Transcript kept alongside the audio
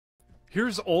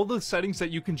Here's all the settings that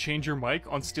you can change your mic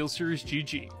on SteelSeries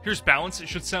GG. Here's balance, it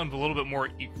should sound a little bit more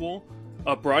equal.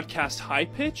 Broadcast high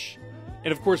pitch,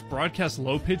 and of course broadcast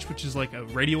low pitch, which is like a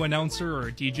radio announcer or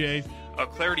a DJ.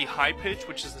 Clarity high pitch,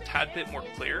 which is a tad bit more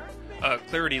clear.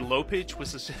 Clarity low pitch,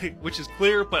 which is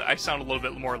clear, but I sound a little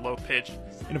bit more low pitch.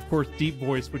 And of course deep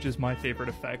voice, which is my favorite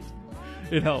effect.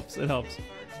 It helps, it helps.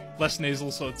 Less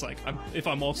nasal, so it's like, if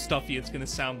I'm all stuffy, it's gonna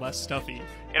sound less stuffy.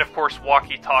 And of course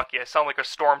walkie-talkie, I sound like a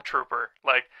stormtrooper.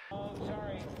 Like,